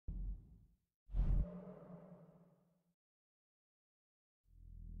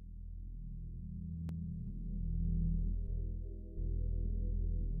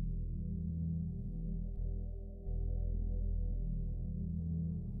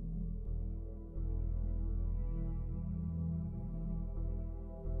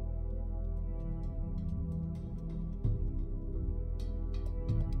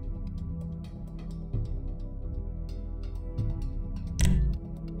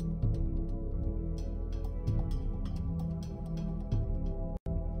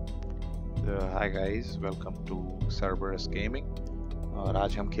Hi guys, welcome to servers gaming. और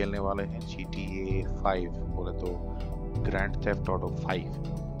आज हम खेलने वाले हैं GTA 5, बोले तो ग्रैंड थेफ्ट ऑटो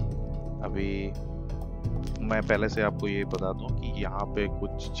 5। अभी मैं पहले से आपको ये बता दूं कि यहाँ पे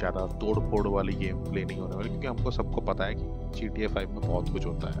कुछ ज़्यादा तोड़ फोड़ वाली गेम प्ले नहीं होने वाली, क्योंकि हमको सबको पता है कि GTA 5 में बहुत कुछ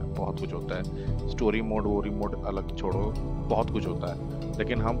होता है। स्टोरी मोड अलग छोड़ो, बहुत कुछ होता है।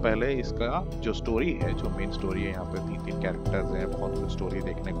 लेकिन हम पहले इसका जो स्टोरी है, जो मेन स्टोरी है, यहाँ पे 3 कैरेक्टर्स हैं, बहुत कुछ स्टोरी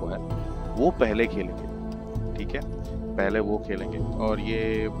देखने को है, वो पहले खेलेंगे। ठीक है, पहले वो खेलेंगे। और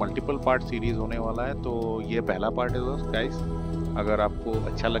ये मल्टीपल पार्ट सीरीज होने वाला है, तो ये पहला पार्ट है दोस्त। गाइस, अगर आपको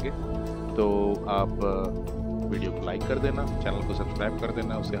अच्छा लगे तो आप वीडियो को लाइक कर देना, चैनल को सब्सक्राइब कर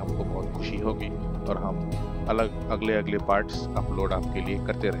देना, उससे हमको बहुत खुशी होगी और हम अगले पार्ट्स अपलोड आपके लिए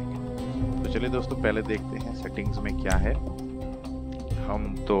करते रहेंगे। तो चलिए दोस्तों, पहले देखते हैं सेटिंग्स में क्या है।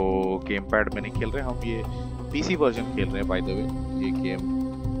 हम तो गेम पैड में नहीं खेल रहे, हम ये पीसी वर्जन खेल रहे हैं। बाय द वे, ये गेम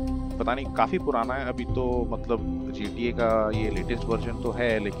पता नहीं काफ़ी पुराना है अभी तो, मतलब GTA का ये लेटेस्ट वर्जन तो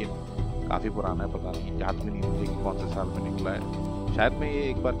है, लेकिन काफ़ी पुराना है। पता नहीं, याद भी नहीं मुझे कि कौन से साल में निकला है। शायद मैं ये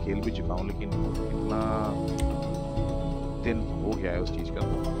एक बार खेल भी चुका हूँ, लेकिन इतना दिन हो गया है उस चीज़ का, तो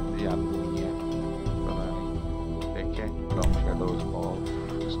मुझे याद भी नहीं है। पता नहीं, देखें, ड्रॉप शैडोज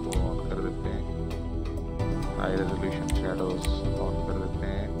इसको ऑन कर देते हैं, हाई रेजोल्यूशन शैडोज ऑन कर देते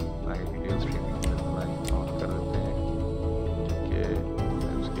हैं, हाई वीडियो स्ट्रीमिंग ऑन कर देते हैं।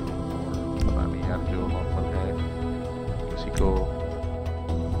 पता नहीं यार, जो नॉर्मल है किसी को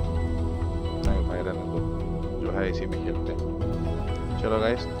नहीं भाई, रहने दो, जो है इसी में खेलते हैं। चलो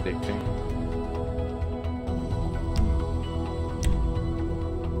गाइस, देखते हैं।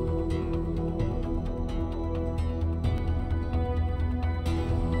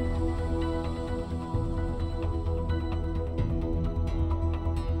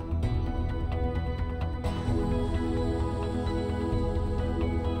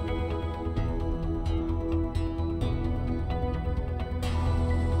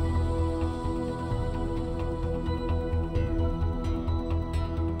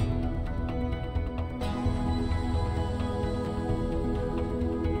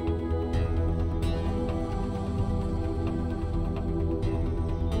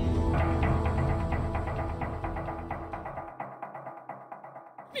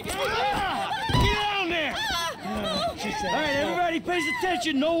 Alright, everybody pays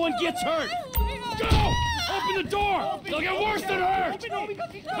attention, no one gets hurt. Go! Open the door! They'll get worse than hurt!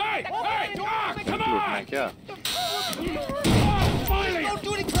 Hey! Come on! Finally! Don't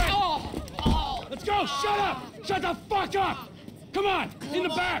do anything! Let's go! Shut up! Shut the fuck up! Come on! In the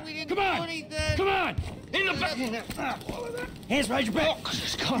back! Come on! Come on! In the back! Hands behind your back! Oh,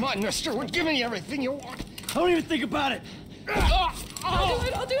 come on, mister, we're giving you everything you want. Don't even think about it! I'll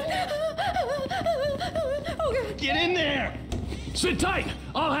do it! Okay. Get in there! Sit tight!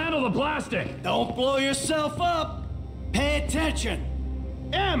 I'll handle the plastic! Don't blow yourself up! Pay attention!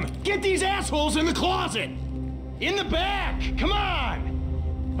 M! Get these assholes in the closet! In the back! Come on!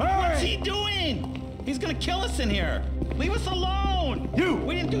 Hurry! What's he doing? He's gonna kill us in here! Leave us alone! You!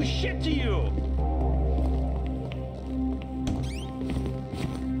 We didn't do shit to you!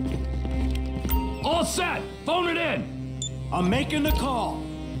 All set! Phone it in! I'm making the call!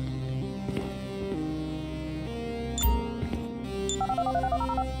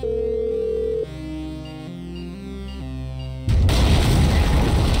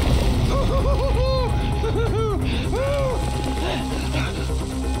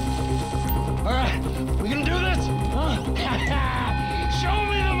 Alright, we gonna do this? Show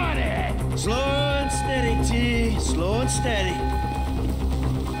me the money! Slow and steady, T. Slow and steady.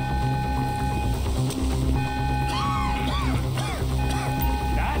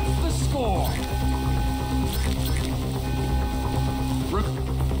 That's the score!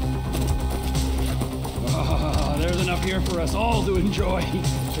 Oh, there's enough here for us all to enjoy.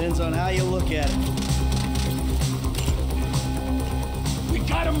 Depends on how you look at it. We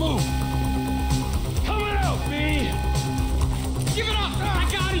gotta move! Coming out, B! Give it up! I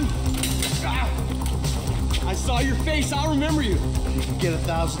got him! I saw your face, I'll remember you. You can get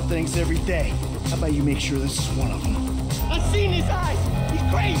 1,000 things every day. How about you make sure this is one of them? I've seen his eyes! He's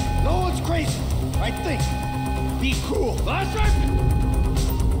crazy! No one's crazy. I think. Be cool. That's right!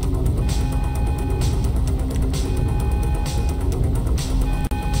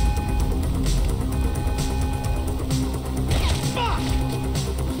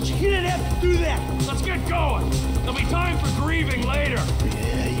 You didn't have to do that. Let's get going! There'll be time for grieving later!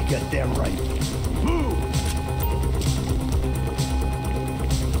 Yeah, you got damn right. Move!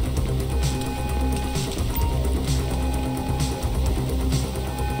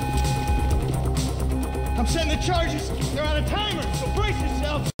 I'm setting the charges. They're on a timer, so brace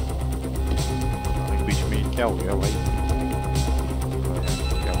yourselves. क्या हो गया भाई?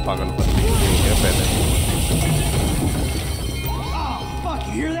 क्या पागलपंती हो गया पहले? Oh, fuck,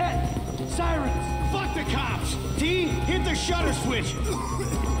 you hear that? Sirens! Fuck the cops! T, hit the shutter switch!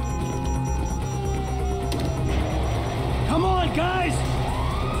 Come on, guys!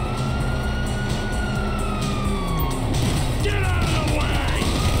 Get out of the way!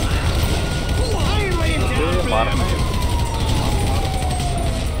 I ain't laying down for them!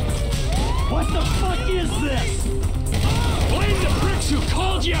 What the fuck is this? Blame the pricks who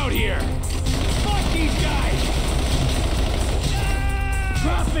called you out here! Fuck these guys!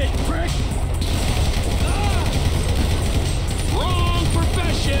 Drop it, prick! Wrong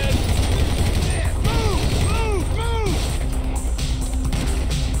profession! Move! Move! Move!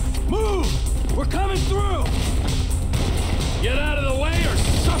 Move! We're coming through! Get out of the way or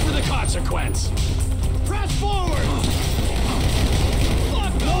suffer the consequence! Press forward!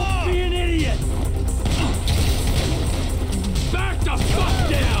 Fuck Don't off! be an idiot! Back the fuck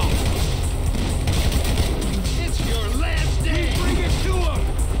down! It's your last day! Bring it to him!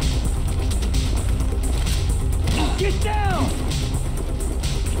 Get down!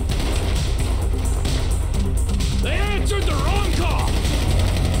 They answered the wrong call!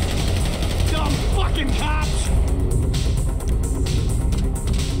 Dumb fucking cops!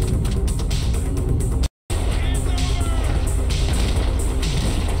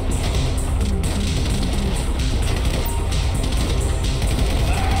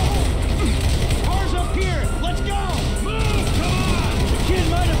 Cars up here! Let's go! Move! Come on! The kid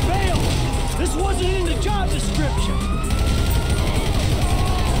might have failed! This wasn't in the job description!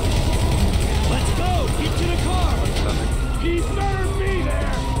 Let's go! Get to the car! He better be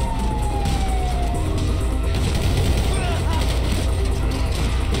there!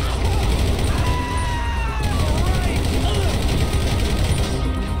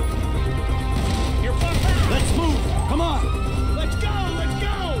 Let's move! Come on! Let's go! Let's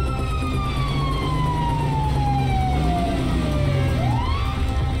go!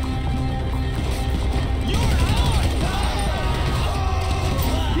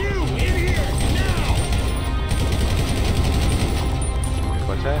 You in here now!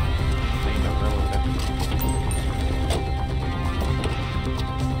 बचा है? नहीं लग रहा बचा है।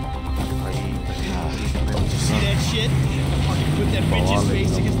 भाई See that shit? Put that bitch's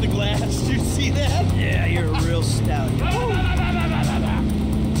face against the glass. Did you see that? Yeah, you're a real stout. Fuck,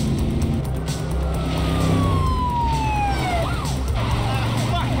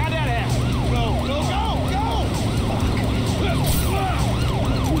 how'd that happen? Go, go, go, go!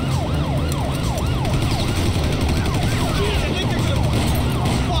 Jeez, I think they're gonna...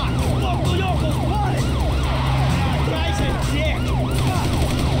 Fuck! Look, we almost won it! Guy's a dick!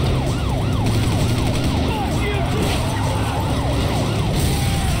 Fuck you!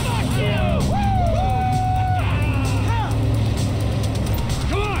 Fuck you!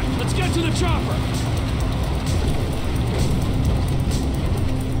 Come on, let's get to the chopper!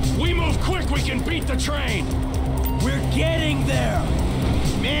 We move quick, we can beat the train! We're getting there!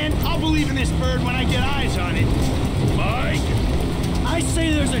 Man, I'll believe in this bird when I get eyes on it. Mike? I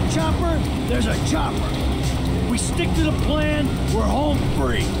say there's a chopper, there's a chopper. We stick to the plan, we're home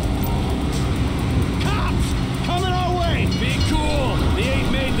free. Cops! Coming our way! Be cool! They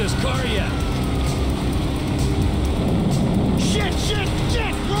ain't made this car yet. Shit, shit,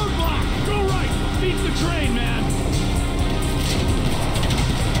 shit! Roadblock! Go right! Beat the train, man!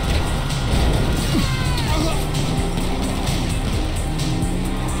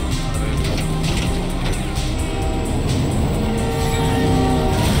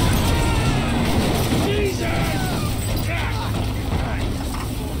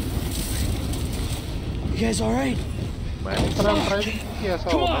 You guys all right? मैंने तरह driving की ऐसा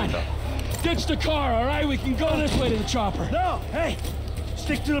Come होता on! था। Ditch the car, all right? We can go this way to the chopper. No! Hey!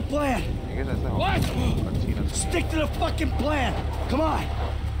 Stick to the plan! ठीक है ऐसा होता What? है। अच्छी नस्ल। Stick to the fucking plan! Come on!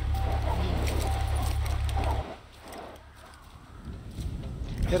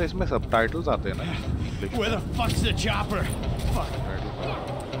 यार इसमें सबटाइटल्स आते हैं ना? Where the fuck's the chopper? Fuck. Subtitles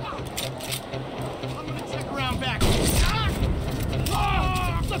I'm gonna check around back.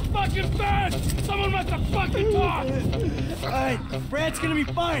 Ah! The fucking fence! Someone must have fucking talked! Alright, Brad's gonna be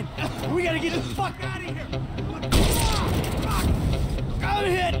fine. We gotta get the fuck out of here. I'm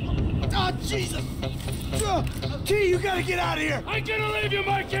hit. Oh, Jesus. T, you gotta get out of here. I'm gonna leave you,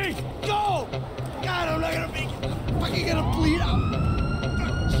 Mikey! Go. God, I'm not gonna make it. I'm fucking gonna bleed out.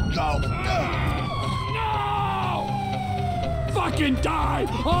 Go. No! Fucking die!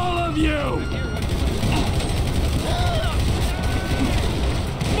 All of you!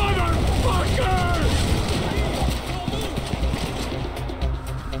 Motherfuckers!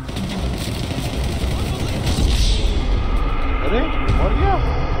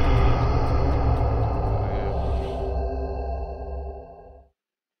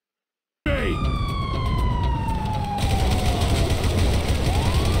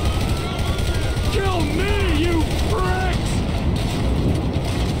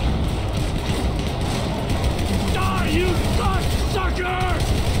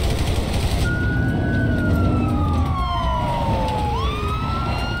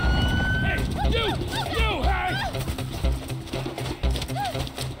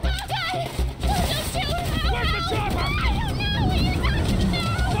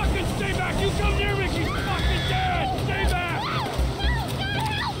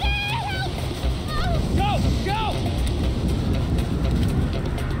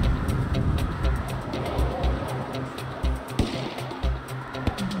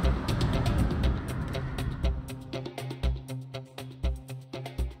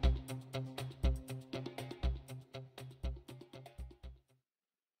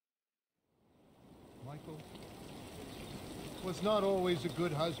 was not always a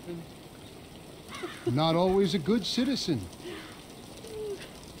good husband, not always a good citizen.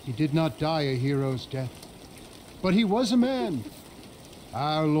 He did not die a hero's death, but he was a man.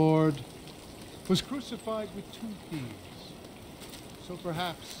 Our Lord was crucified with 2 thieves. So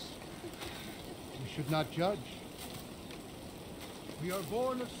perhaps we should not judge. We are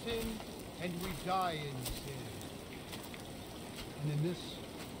born of sin and we die in sin. And in this,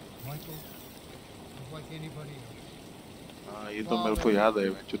 Michael is like anybody else. ये तो मेरे को याद है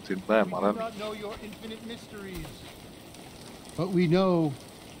जो जिंदा है मरा We do not know your infinite mysteries, but we know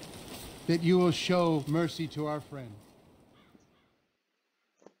that you will show mercy to our friend.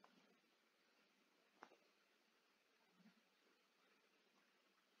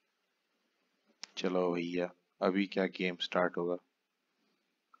 चलो भैया अभी क्या गेम स्टार्ट होगा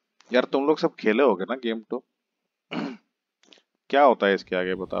यार तुम लोग सब खेले होगे ना गेम तो क्या होता है इसके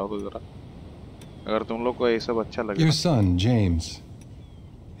आगे बताओ तो जरा अगर तुम लोग को ये सब अच्छा लगे Your son, James.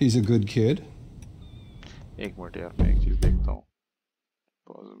 He's a good kid. एक मिनट यार मैं एक चीज देखता हूँ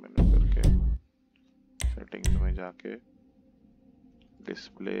पॉज मेन्यू करके सेटिंग्स में जाके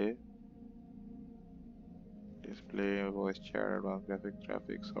display voice chat advance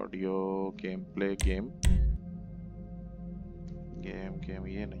graphics audio game play game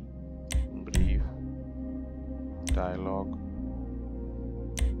ये नहीं ब्रीफ डायलॉग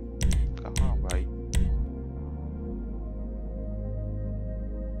कहाँ भाई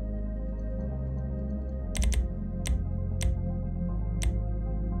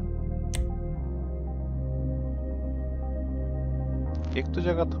एक तो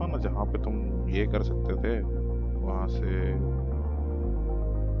जगह था ना जहाँ पे तुम ये कर सकते थे वहां से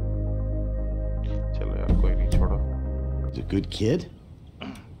चलो यार कोई नहीं छोड़ो He's a good kid? A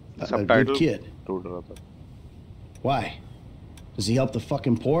good kid. ढूंढ रहा था Why? Does he help the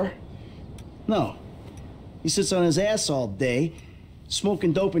fucking poor? No. He sits on his ass all day,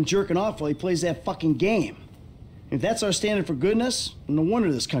 smoking dope and jerking off while he plays that fucking game. If that's our standard for goodness, no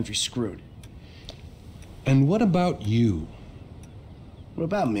wonder this country's screwed. And what about you? What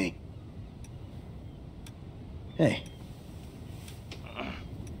about me? Hey.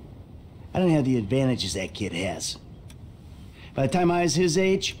 I don't have the advantages that kid has. By the time I was his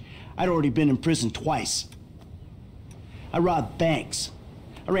age, I'd already been in prison twice. I robbed banks.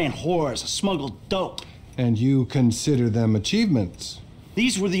 I ran whores. I smuggled dope. And you consider them achievements?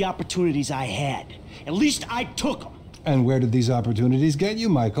 These were the opportunities I had. At least I took them. And where did these opportunities get you,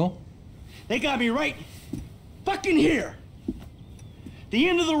 Michael? They got me right fucking here. The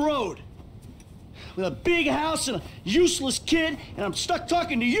end of the road. With a big house and a useless kid, and I'm stuck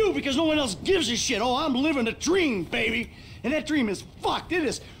talking to you because no one else gives a shit. Oh, I'm living a dream, baby. And that dream is fucked. It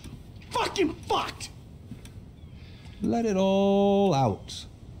is fucking fucked. Let it all out.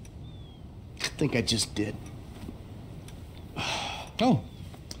 I think I just did. Oh,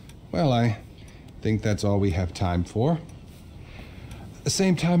 well, I think that's all we have time for. The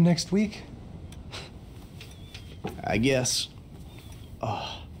same time next week? I guess.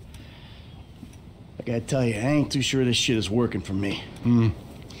 Oh. I gotta tell you, I ain't too sure this shit is working for me.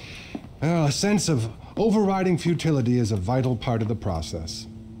 Well, a sense of overriding futility is a vital part of the process.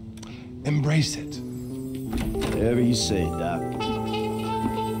 Embrace it. Whatever you say, Doc.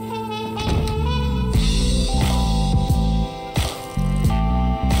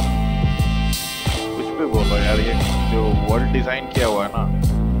 कुछ भी बोलो यार ये जो world design किया हुआ है ना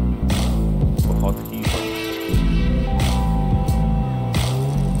बहुत ही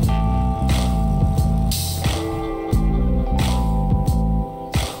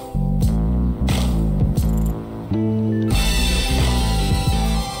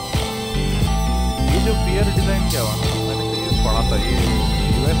डिजाइन किया हुआ मैंने कहीं पढ़ा था ये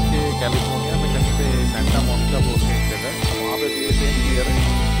यूएस के कैलिफोर्निया में कहीं पे सैंटा मोनिका बोल के एक जगह वहाँ पे भी ये सेम पियर है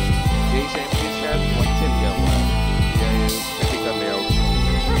यही सेम चीज शायद वहीं से लिया हुआ है ये टिपिकल लेआउट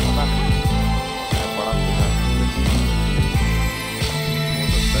पता नहीं मैं पढ़ा तो था हो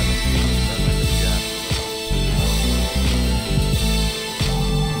सकता है क्या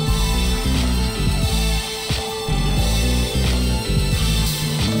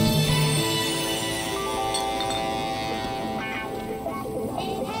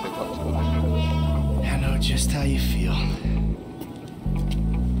Just how you feel.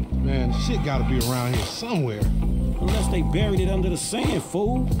 Man, shit gotta be around here somewhere. Unless they buried it under the sand,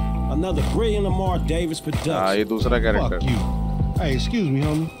 fool. Another brilliant Lamar Davis production. ये दूसरा character Fuck you. Hey, excuse me,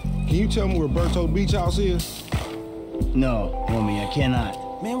 homie. Can you tell me where Berto Beach House is? No, homie, I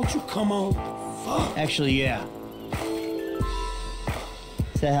cannot. Man, would you come on? Fuck. Actually, yeah.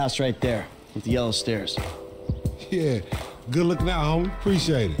 It's that house right there with the yellow stairs. Yeah. Good looking out, homie.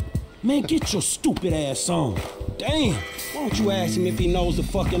 Appreciate it. Man, get your stupid ass on. Damn, don't you ask him if he knows the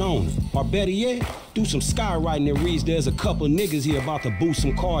fucking owner? Or better yet, do some skywriting that reads there's a couple of niggas here about to boost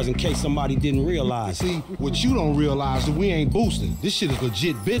some cars in case somebody didn't realize. See, what you don't realize is we ain't boosting. This shit is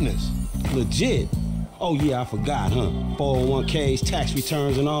legit business. Legit? Oh yeah, I forgot, huh? 401ks, tax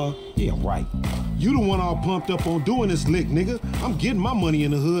returns and all? Yeah, right. You the one all pumped up on doing this lick, nigga. I'm getting my money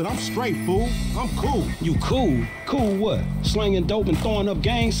in the hood. I'm straight, fool. I'm cool. You cool? Cool what? Slinging dope and throwing up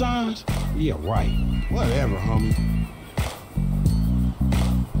gang signs? Yeah, right. Whatever, homie.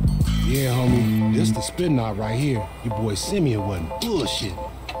 Yeah, homie, this the spin knot right here. Your boy Simeon wasn't bullshit.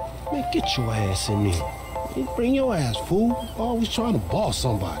 Man, get your ass in there. Hey, bring your ass, fool. Always trying to boss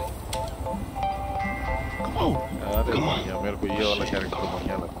somebody. Come on. Come on. मेरे को ये वाला character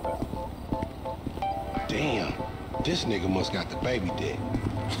बढ़िया लगता है. Damn, this nigga must got the baby dick.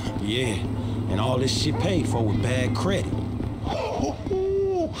 Yeah, and all this shit paid for with bad credit.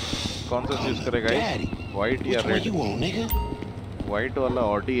 कौन सा choose करेगा ये? White या red? You want, nigga? White वाला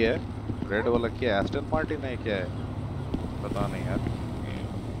Audi है, red वाला क्या Aston Martin है क्या है? पता नहीं यार.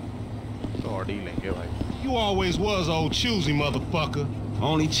 तो Audi लेंगे भाई. You always was old choosy, motherfucker.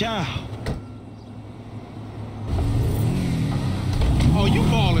 Only child. Oh, you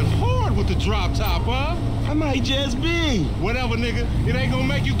ballin' hard with the drop top, huh? I might just be. Whatever, nigga. It ain't gonna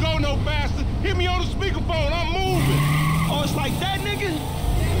make you go no faster. Hit me on the speakerphone. I'm moving. Oh, it's like that, nigga?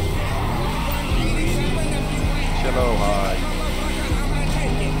 चलो भाई.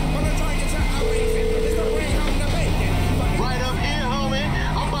 Right up here, homie.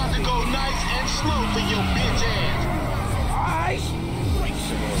 I'm about to go nice and slow for your bitch ass. Alright.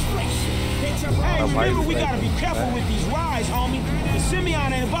 Hey, remember we gotta be careful with these rides, homie. The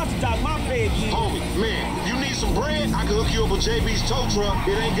Simeon ain't about to dock my pay again. Homie, man, you need some bread? I can hook you up with JB's tow truck.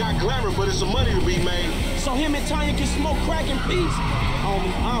 It ain't got glamour, but it's some money to be made. So him and Tanya can smoke crack in peace?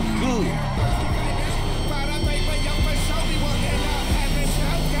 Homie, I'm good.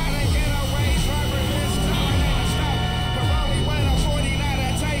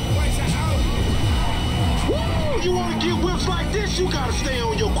 You wanna get whips like this, you gotta stay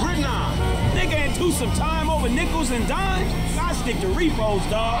on your gridiron. Nigga ain't do some time over nickels and dimes? I stick to repos,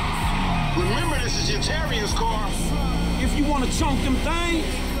 dog. Remember, this is Yetarian's car. If you wanna chunk them things,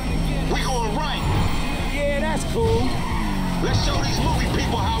 We going right. yeah, that's cool. Let's show these movie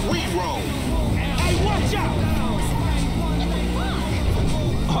people how we roll. Hey, watch out!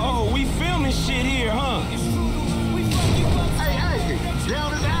 Oh, we filming shit here, huh? Hey,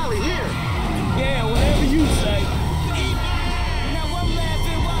 down this alley here. Yeah, whatever you say.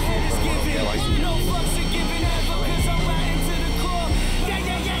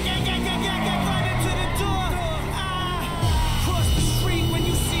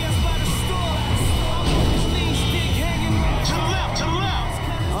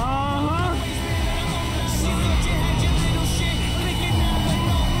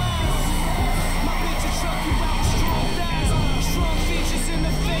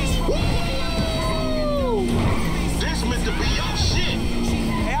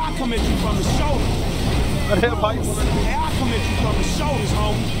 Come at you from the shoulders. Hey, I come at you from the shoulders,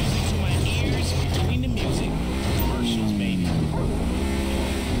 homie. To my ears between the music. Commercials, baby. The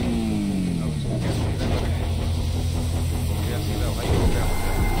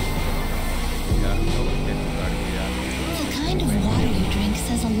kind of water you drink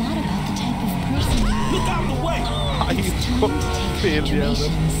says a lot about the type of person you are. Look out the way. It's time to take hydration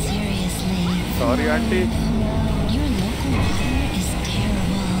seriously. Sorry, auntie. Your local water is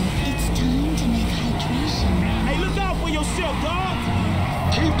terrible. It's time to make hydration. Hey, look out for yourself, dog.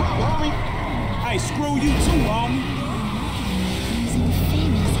 Keep up, homie. Hey, screw you too, homie. Using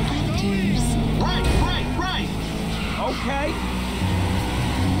famous actors. Right. Okay.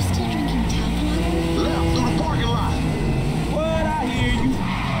 Are you still drinking tap water? Left through the parking lot. What? I hear you.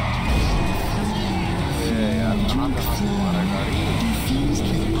 Drink flow, infused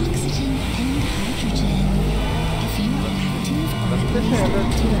with oxygen and hydrogen. If you are active or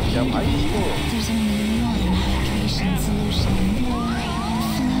resistant to it, there's only one hydration solution. Flow.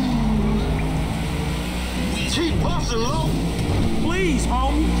 Keep busting, low. Please,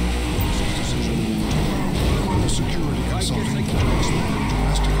 homie. Security consulting to expand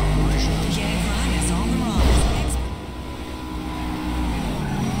domestic operations.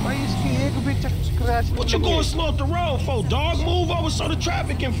 What you going slow up the road for, dog? Move over so the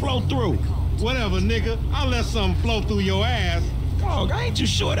traffic can flow through. Whatever, nigga. I'll let something flow through your ass. Dog, I ain't too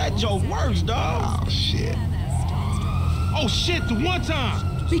sure that joke works, dog. Oh, shit. Oh, shit, the one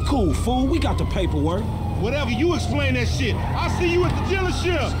time. Be cool, fool. We got the paperwork. Whatever, you explain that shit. I'll see you at the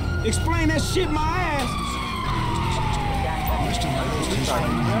dealership. Explain that shit my ass. Mr. Michaels,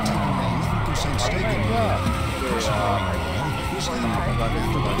 11% stake in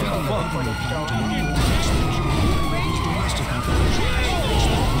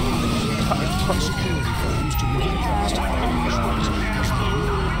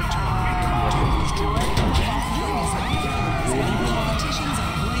Politicians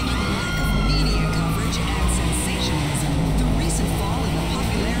are blaming lack of media coverage and sensationalism. The recent fall in the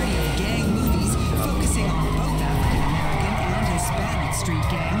popularity of gang movies, focusing on both African American and Hispanic street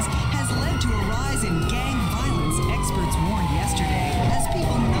gangs, has led to a rise in gang violence, experts warned yesterday, as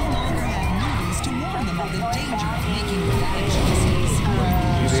people no longer have movies to warn them of the danger of making bad choices.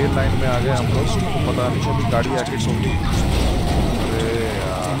 Rail line में आ गए हम लोग, पता नहीं कभी गाड़ी आके ठोकी। अरे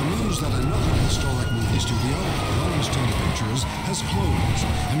यार। Studio, Lionston Pictures, has closed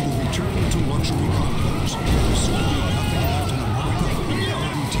and will return to luxury condos. There's simply nothing left in America for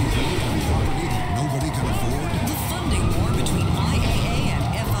reality TV and property nobody can afford. The funding war between IAA and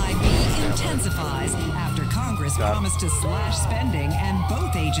FIB intensifies after Congress promised to slash spending and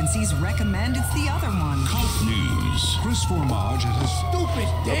both agencies recommend it's the other one. Cult News. Chris Formage and his stupid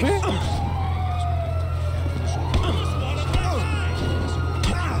dick.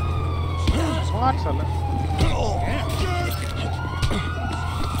 Smart साला।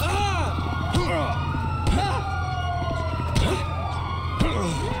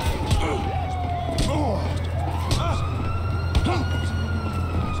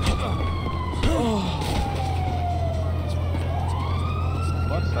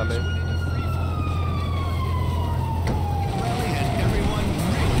 Smart साले।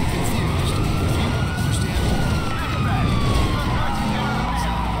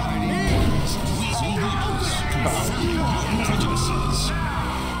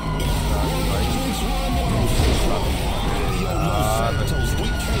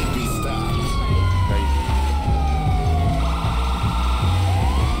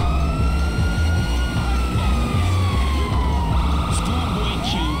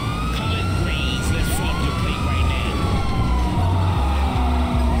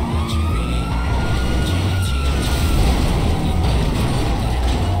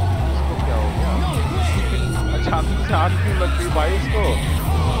 आग क्यों लग गई भाई इसको?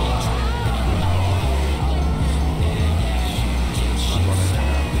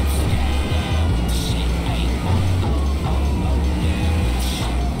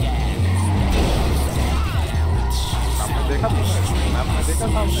 सामने देखा तुमने? आपने देखा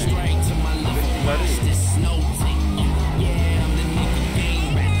सामने?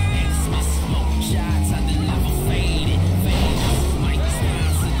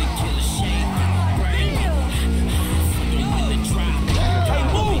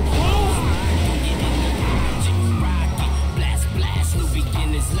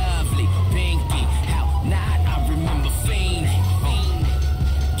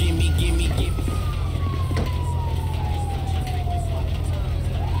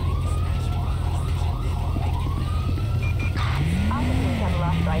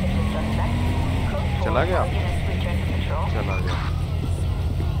 चला गया? चला गया।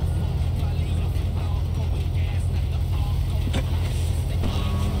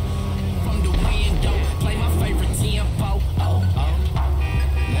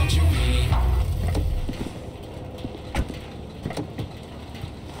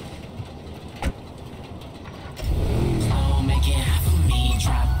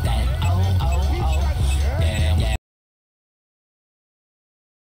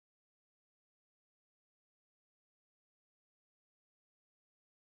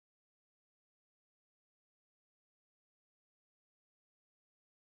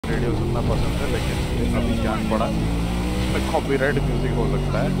 रेडियो सुनना पसंद है, लेकिन अभी जान पड़ा इसमें कॉपीराइट म्यूजिक हो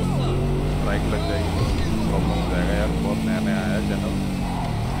सकता है, स्ट्राइक लग जाएगी, प्रॉब्लम हो जाएगा यार। बहुत नया नया आया चैनल,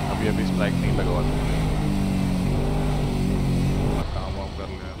 अभी स्ट्राइक नहीं लगवा सकते, काम वाम कर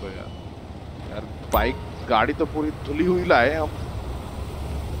लें तो यार बाइक गाड़ी तो पूरी धुली हुई लाए हम,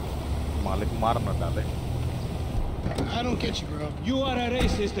 मालिक मार न डाले। I don't get you, bro. You are a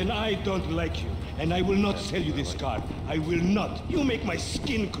racist and I don't like you. And I will not sell you this car. I will not. You make my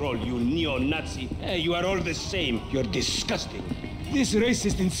skin crawl, you neo-Nazi. Hey, you are all the same. You're disgusting. This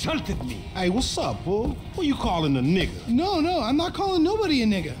racist insulted me. Hey, what's up, fool? Who you calling a nigga? No, I'm not calling nobody a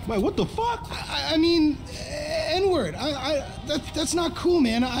nigga. Wait, what the fuck? I mean, N-word. That's not cool,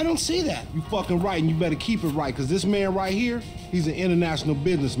 man. I don't say that. You fucking right, and you better keep it right, because this man right here, he's an international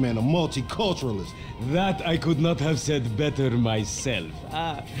businessman, a multiculturalist. That I could not have said better myself.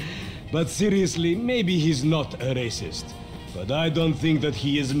 But seriously, maybe he's not a racist. But I don't think that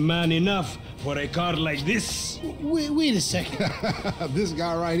he is man enough for a car like this. Wait a second. This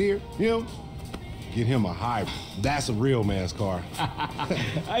guy right here, him, Get him a hybrid. That's a real man's car.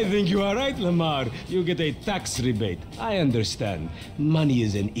 I think you are right, Lamar. You get a tax rebate. I understand. Money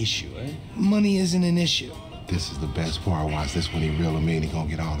is an issue, eh? Money isn't an issue. This is the best part. Watch this when he reel him in. He gonna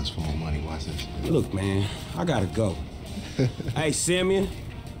get all his phone money. Watch this. Look, man, I gotta go. Hey, Simeon,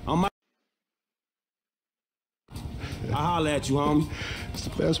 on my... I'll holler at you, homie. It's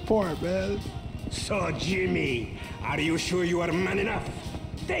the best part, man. So, Jimmy, are you sure you are man enough?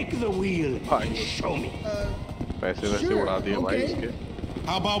 Take the wheel and show me. पैसे वैसे उड़ा दिए भाई इसके.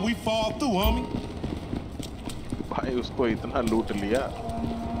 How about we fall through, homie? भाई उसको इतना लूट लिया.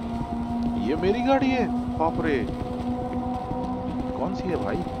 ये मेरी गाड़ी है. बाप रे. कौन सी है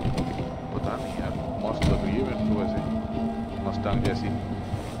भाई? पता नहीं यार. मस्त लग रही है मेरे को वैसे. मस्टैंग जैसी.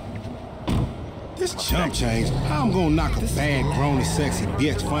 This chump change. How I'm gonna knock a bad, grown and sexy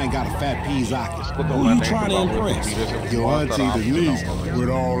bitch if I ain't got a fat Pizzaki? Who you trying to impress? Your auntie Denise,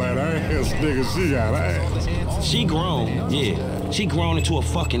 with all that ass, nigga, she got ass. She grown, yeah. She grown into a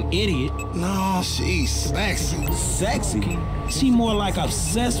fucking idiot. No, she's sexy. Sexy? She more like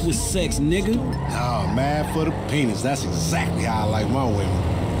obsessed with sex, nigga. Oh, mad for the penis. That's exactly how I like my women.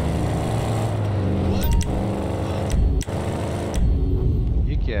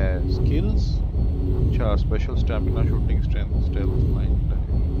 ये क्या है? Skills? अच्छा, special stamina, shooting strength, stealth, mind.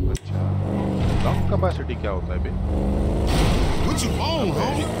 अच्छा. Lung capacity क्या होता है बे? What you on,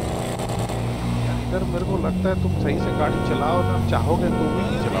 homie? यार मेरे को लगता है तुम सही से गाड़ी चलाओ ना चाहोगे तो भी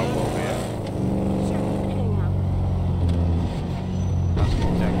नहीं चला पाओगे यार.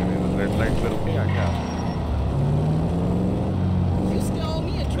 रेड लाइट पे रुकेगा क्या?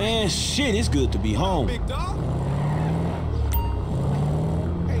 Man, shit, it's good to be home.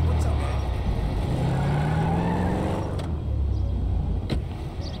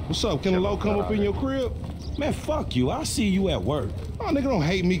 What's up? Can a low come up in your crib? Man, fuck you. I'll see you at work. Oh, nigga, don't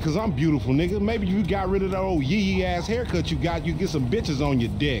hate me because I'm beautiful, nigga. Maybe you got rid of that old yee-yee ass haircut you got, you get some bitches on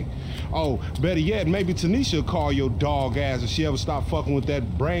your dick. Oh, better yet, maybe Tanisha will call your dog ass if she ever stop fucking with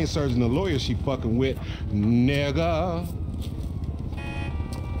that brain surgeon, the lawyer she fucking with. Nigga.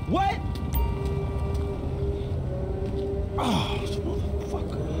 What? Oh,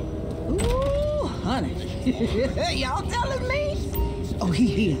 motherfucker. Ooh, honey. Y'all telling me? Oh, he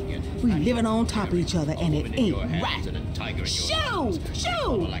here. We living on top of each other, and it ain't right. Shoo!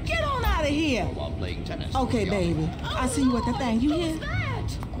 Shoo! Get on out of here! Okay, baby. I see you at the thing. You hear?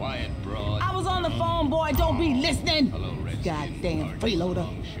 Quiet, broad. I was on the phone, boy. Don't be listening. Goddamn freeloader.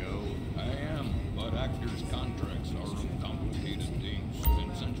 I am, but actors' contracts are complicated things.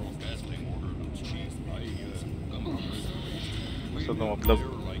 In central casting order, chief, तो मतलब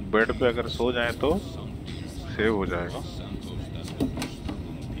bed पे अगर सो जाए तो save हो जाएगा.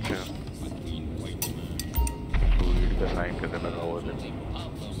 Sign कैसे लगा हुआ है?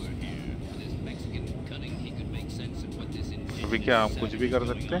 अभी क्या हम कुछ भी कर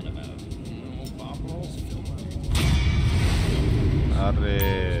सकते हैं? अरे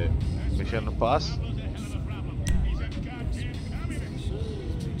मिशन पास.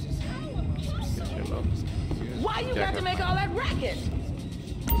 चलो. Why you got to make all that racket?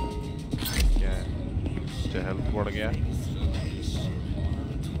 क्या चहल बढ़ गया.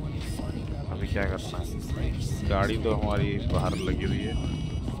 अभी क्या करना है? गाड़ी तो हमारी बाहर लगी हुई है.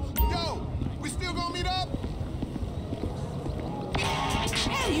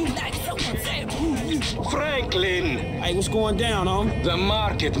 Franklin! Hey, what's going down, The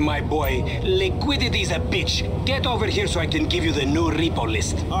market, my boy. Liquidity's a bitch. Get over here so I can give you the new repo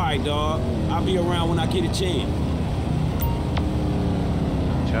list. All right, dog. I'll be around when I get a chance.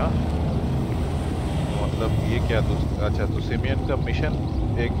 अच्छा. मतलब ये क्या अच्छा तो simian का mission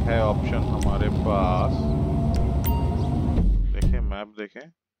एक है option हमारे पास. देखें मैप देखें.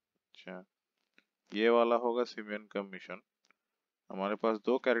 अच्छा ये वाला होगा सिमियन का मिशन. हमारे पास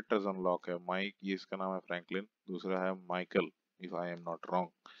दो कैरेक्टर्स अनलॉक है. माइक, ये इसका नाम है फ्रैंकलिन, दूसरा है Michael if I am not wrong.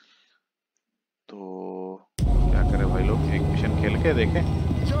 तो क्या करें भाई लोग, एक मिशन खेल के देखें.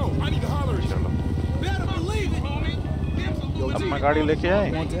 चलो अपना गाड़ी लेके आए,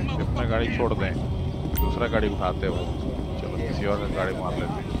 अपना गाड़ी छोड़ दें, दूसरा गाड़ी उठाते हो. चलो किसी और का गाड़ी मार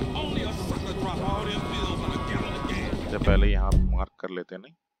लेते हैं. जब पहले यहाँ मार्क कर लेते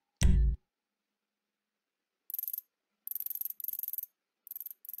नहीं.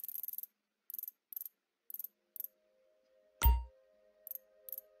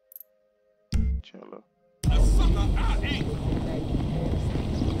 चलो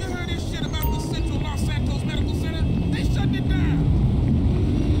You heard this shit about the Central Los Santos Medical Center? They shut it down.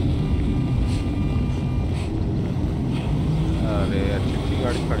 अरे अच्छी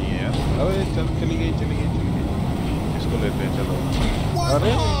गाड़ी खड़ी है यार. अरे चली गई. इसको लेते हैं. चलो.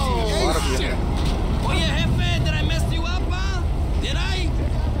 अरे मार दिया. Oh yeah, Hefe, did I mess you up, huh? Did I?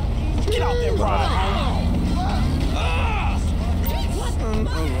 Get out there, Rob.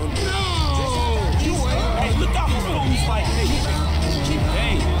 Hey, look out for fools like me.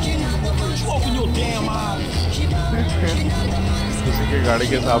 Hey, you open your damn eyes. किसी की गाड़ी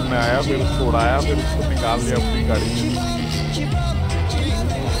के सामने आया, फिर उसको उड़ाया, फिर उसको निकाल दिया अपनी गाड़ी में।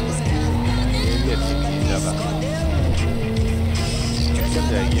 ये अच्छी चीज ज़्यादा चल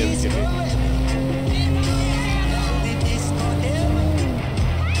जाएगी इसके लिए।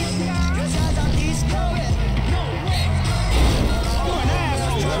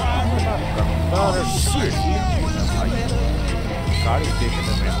 गाड़ी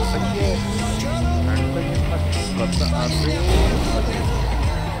देखने में तो सही है,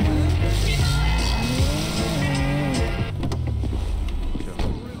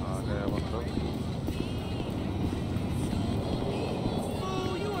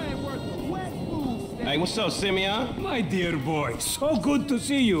 Hey, what's up, Simeon? My dear boy, so good to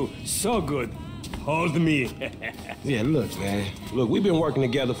see you. So good. Hold me. Yeah, look, man. Look, we've been working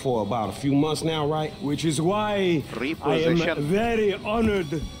together for about a few months now, right? Which is why I am very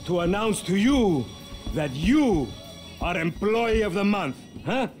honored to announce to you that you are Employee of the Month.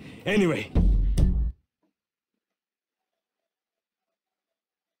 Huh? Anyway.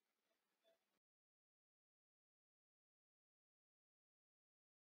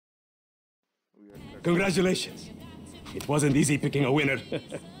 Congratulations. It wasn't easy picking a winner.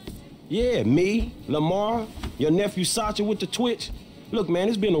 Yeah, me, Lamar, your nephew Sacha with the Twitch. Look, man,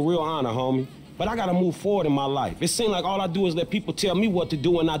 it's been a real honor, homie. But I gotta move forward in my life. It seems like all I do is let people tell me what to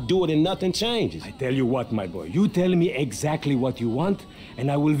do and I do it and nothing changes. I tell you what, my boy. You tell me exactly what you want, and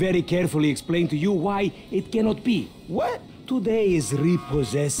I will very carefully explain to you why it cannot be. What? Today is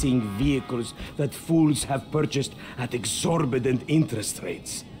repossessing vehicles that fools have purchased at exorbitant interest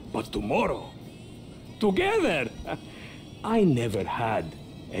rates. But tomorrow, together, I never had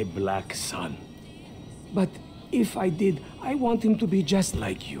a black son. But if I did, I want him to be just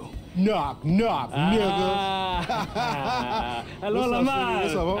like you. Knock, knock, nigga. Hello, Lamar.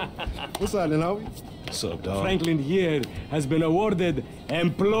 What's up, homie? What's up, then, homie? What's up, dog? Franklin here has been awarded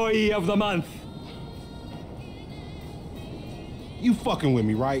Employee of the Month. You fucking with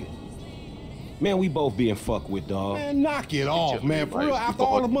me, right? Man, we both being fucked with, dog. Man, knock it off, man. For real, after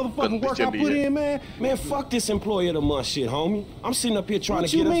all the motherfucking work I put in, man. Man, fuck this Employee of the Month shit, homie. I'm sitting up here trying to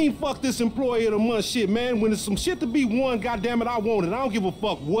get What you mean, fuck this Employee of the Month shit, man? When there's some shit to be won, goddammit, I want it. I don't give a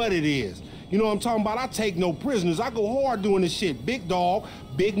fuck what it is. You know what I'm talking about? I take no prisoners. I go hard doing this shit. Big dog,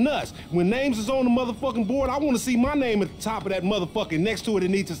 big nuts. When names is on the motherfucking board, I want to see my name at the top of that motherfucking next to it. It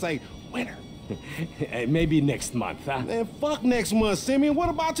needs to say, winner. Maybe next month, huh? Man, fuck next month, Simeon. What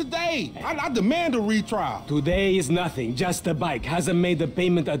about today? I demand a retrial. Today is nothing. Just a bike. Hasn't made a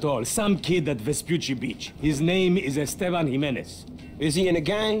payment at all. Some kid at Vespucci Beach. His name is Esteban Jimenez. Is he in the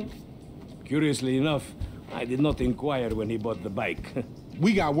gang? Curiously enough, I did not inquire when he bought the bike.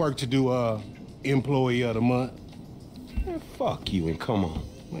 We got work to do, Employee of the Month. Man, fuck you and come on.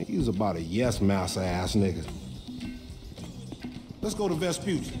 Man, you was about a yes-mouse ass nigga. Let's go to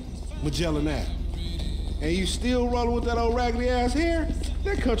Vespucci. Magellan Ave. And you still rolling with that old raggedy ass hair?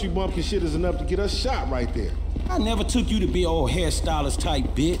 That country bumpkin shit is enough to get us shot right there. I never took you to be old hairstylist type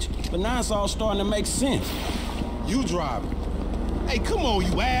bitch, but now it's all starting to make sense. You driving. Hey, come on,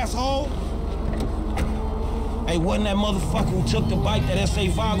 you asshole. Hey, wasn't that motherfucker who took the bike, that S.A.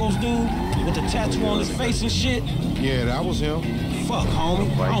 Vagos dude? With the tattoo on his face and shit? Yeah, that was him. Fuck,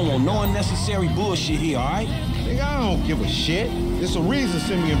 homie. I don't want no unnecessary bullshit here, all right? Nigga, I don't give a shit. There's a reason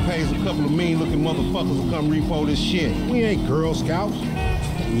Simeon pays a couple of mean-looking motherfuckers to come repo this shit. We ain't Girl Scouts.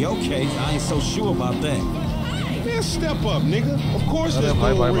 In your case, I ain't so sure about that. Man, step up, nigga. Of course this dude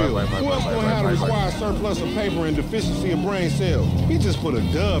real. Who else gonna have the required surplus of paper and deficiency of brain cells? He just put a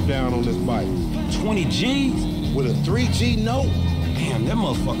dub down on this bike. 20 G's? With a 3G note? Damn, that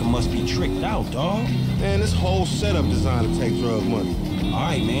motherfucker must be tricked out, dog. Man, this whole setup designed to take drug money. All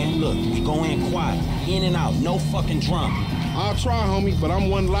right, man, look, we go in quiet. In and out, no fucking drama. I'll try, homie, but I'm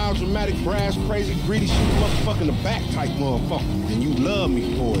one loud, dramatic, brass, crazy, greedy, shoot motherfucker in the back type motherfucker. And you love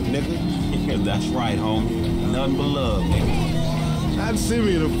me for it, nigga. That's right, homie. Nothing but love, nigga. I'd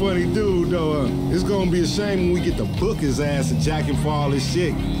Simeon a funny dude, though. It's gonna be a shame when we get to book his ass and jack him for all this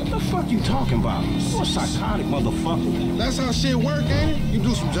shit. What the fuck you talking about? You're a psychotic motherfucker. That's how shit work, ain't it? You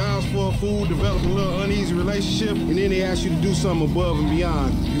do some jobs for a fool, develop a little uneasy relationship, and then they ask you to do something above and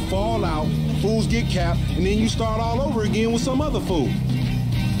beyond. You fall out, fools get capped, and then you start all over again with some other fool.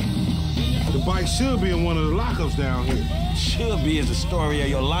 The bike should be in one of the lockups down here. Should be is the story of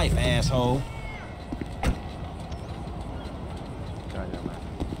your life, asshole.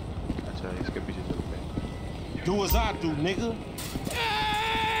 Do as I do, nigga.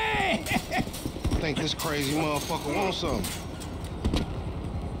 Hey! I think this crazy motherfucker wants something.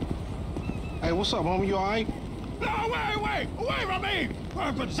 Hey, what's up, homie? You all right? No, wait from me!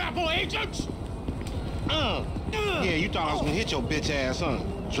 For example, agents! Yeah, you thought I was gonna hit your bitch ass, huh?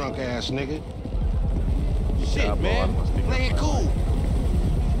 Drunk ass nigga. Shit, man. Play it cool.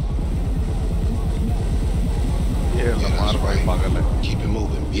 Yeah, Lamar भाई पागल है. Keep it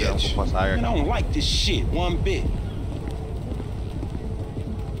moving, bitch. Man, I don't like this shit one bit.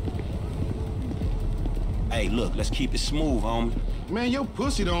 Hey, look, let's keep it smooth, homie. Man, your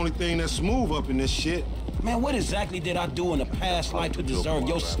pussy the only thing that's smooth up in this shit. Man, what exactly did I do in the past life to deserve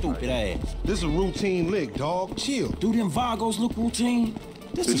your stupid ass? This is a routine lick, dog. Chill. Do them Vagos look routine?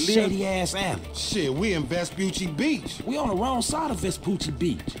 This is shady-ass alley. Shit, we in Vespucci Beach. We on the wrong side of Vespucci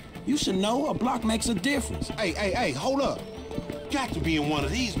Beach. You should know a block makes a difference. Hey, hold up. Got to be in one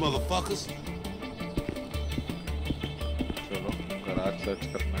of these motherfuckers. चलो, garage search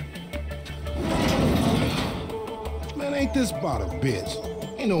करना है. Man, ain't this about a bitch?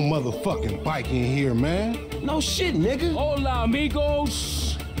 Ain't no motherfucking bike in here, man. No shit, nigga. Hola,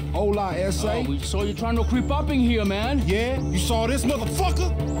 amigos! Hola, S.A. We saw you trying to creep up in here, man. Yeah? You saw this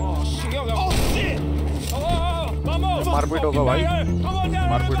motherfucker? Oh, shit! Oh, shit! Vamos! मारपीट होगा भाई.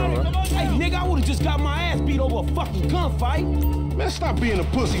 मारपीट होगा. Hey, nigga, I would've just got my ass beat over a fucking gunfight. Man, stop being a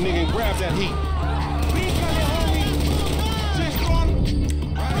pussy, nigga, and grab that heat.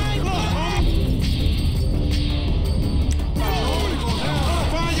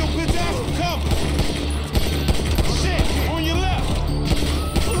 Find your bitch ass some cover. Shit, on your left.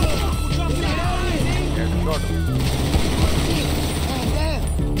 Get shot.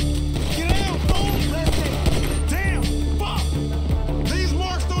 Get out, fool. Damn, fuck. These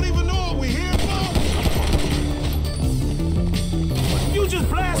marks don't even know what we here for. You just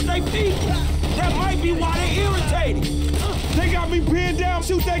blast they feet. That might be why they irritated. They got me pinned down,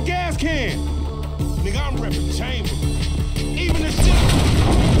 shoot that gas can. Nigga, I'm repping chamber. Even the shit.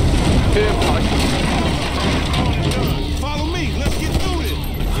 Follow me, let's get through this.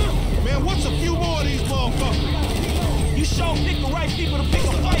 Man, what's a few more of these motherfuckers? You sure pick the right people to pick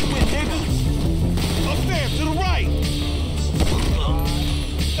a fight with, nigga. Up there, to the right.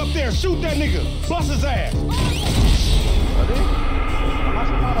 Up there, shoot that nigga. Bust his ass. अरे कहाँ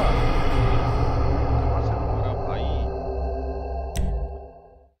से मारा? कहाँ से मारा भाई?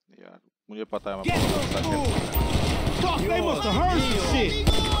 यार मुझे पता है मैं. Fuck, they must have heard some shit.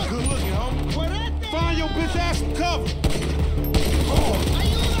 Good looking, homie. Find your bitch ass some cover.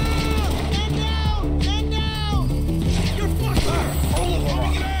 You're fucked up.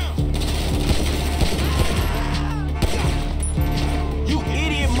 You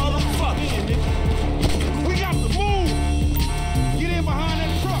idiot motherfucker. We got to move. Get in behind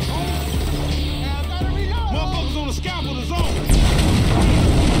that truck, homie. Motherfuckers on the scaffold is on.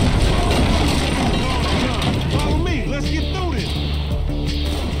 Follow me. Let's get through this.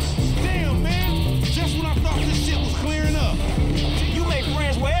 Damn, man. Just when I thought this shit was clearing up. You make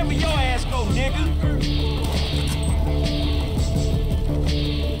friends wherever your ass go, nigga.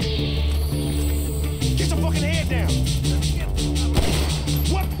 Get your fucking head down.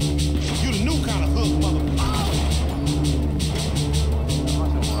 What? You the new kind of hook, motherfucker.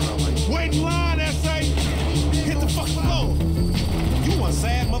 Wait in line, S.A. Hit the fucking floor. You one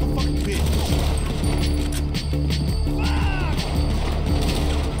sad motherfucking bitch.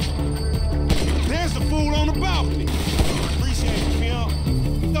 There's the fool on the balcony. Appreciate it,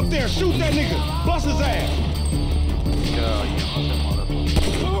 pimp. Up there, shoot that nigga. Bust his ass. क्या यहाँ से मारा?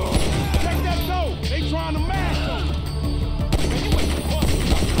 Check that door. They trying to mash him. Man, you ain't supposed to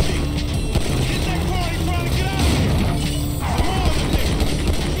fuck with me. Get that car. They trying to get out of here. Some more of them niggas.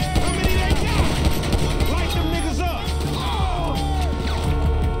 How many they got? Light them niggas up.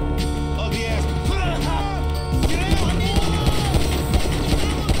 Ugly ass. Get out.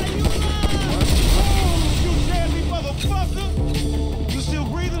 You deadly motherfucker. You still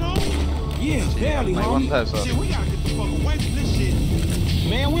breathing on? Yeah, barely, नहीं homie. बनता है sir. Shit, we gotta get the fuck away from this shit.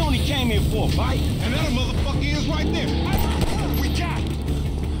 Man, we only came here for a fight. And that motherfucker is right there. We got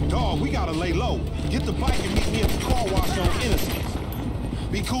it. Dog, we gotta lay low. Get the bike and meet me at the car wash on Innocence.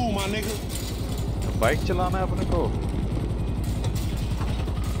 Be cool, my nigga. Bike चलाना है अपने को.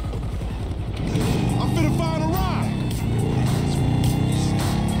 I'm finna find a ride.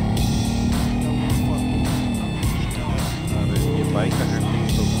 अरे ये bike का handling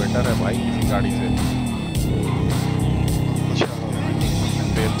तो better है भाई इसी गाड़ी से.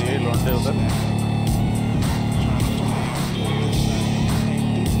 बेल दिए लौंडे उधर.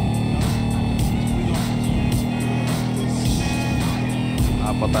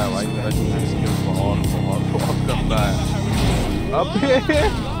 हाँ पता है भाई मेरा जो स्किल बहुत बहुत गंदा है। अबे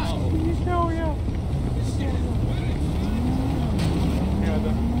क्या हो गया?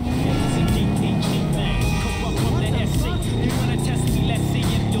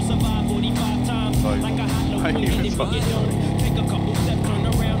 Take a couple steps, turn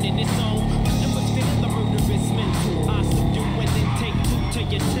around in its own. Never stand the murderous mental. I subdue and then take two to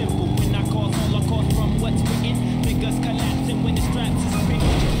your temple. When I cause holocaust from what's written, figures collapsing when the straps is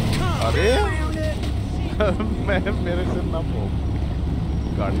picked. अरे मेरे से ना वो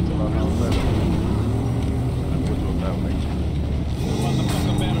गाड़ी चलाना होता है, कुछ होता है भाई।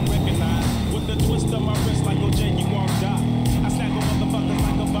 Motherfucker better recognize with the twist of my wrist like OJ, you won't die. I snag on motherfuckers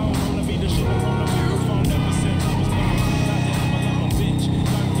like a bone. Wanna be the shit up on the microphone ever since I was born. Not that I'm a love bitch.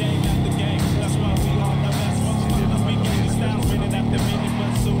 Learn game after game. That's why we all the best. Motherfuckers be getting styles minute after minute,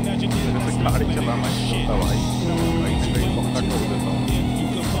 but soon as you get it, that's गाड़ी चलाना ही होता भाई। भाई से कहीं पक्का ठोक देता हूँ। ये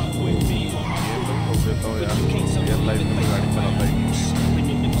तो ठोक देता हूँ यार। रियल लाइफ में गाड़ी चलाता ही नहीं।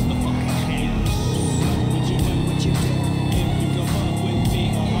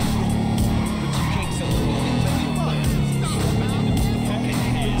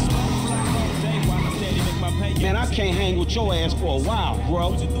 Man, I can't hang with your ass for a while, bro.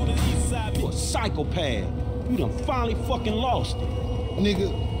 You a psychopath. You done finally fucking lost it. Nigga,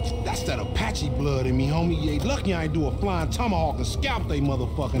 that's that Apache blood in me, homie. You ain't lucky I ain't do a flying tomahawk and scalp they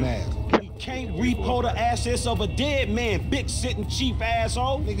motherfucking ass. You can't repo the assets of a dead man, big sitting cheap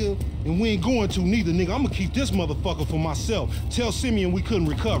asshole. Nigga, and we ain't going to neither, nigga. I'ma keep this motherfucker for myself. Tell Simeon we couldn't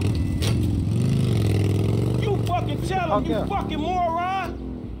recover. You fucking tell him, you fucking moron.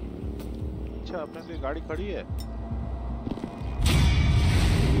 अच्छा, अपने से गाड़ी खड़ी है।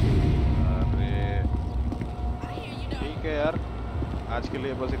 अरे ठीक है यार, आज के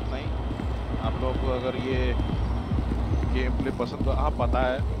लिए बस इतना ही। आप लोगों को अगर ये गेम प्ले पसंद हो, आप पता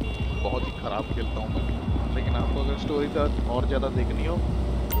है बहुत ही ख़राब खेलता हूँ मैं, लेकिन आपको अगर स्टोरी का और ज़्यादा देखनी हो,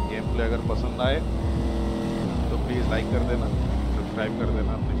 गेम प्ले अगर पसंद आए तो प्लीज़ लाइक कर देना, सब्सक्राइब कर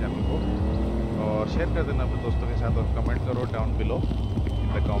देना अपने चैनल को और शेयर कर देना अपने दोस्तों के साथ और कमेंट करो down below in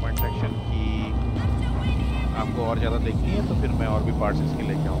the comment section कि आपको और ज़्यादा देखनी है तो फिर मैं और भी पार्ट्स इसके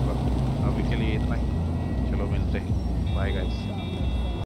लेके आऊँगा। अभी के लिए इतना ही, चलो मिलते हैं, बाय गाइस।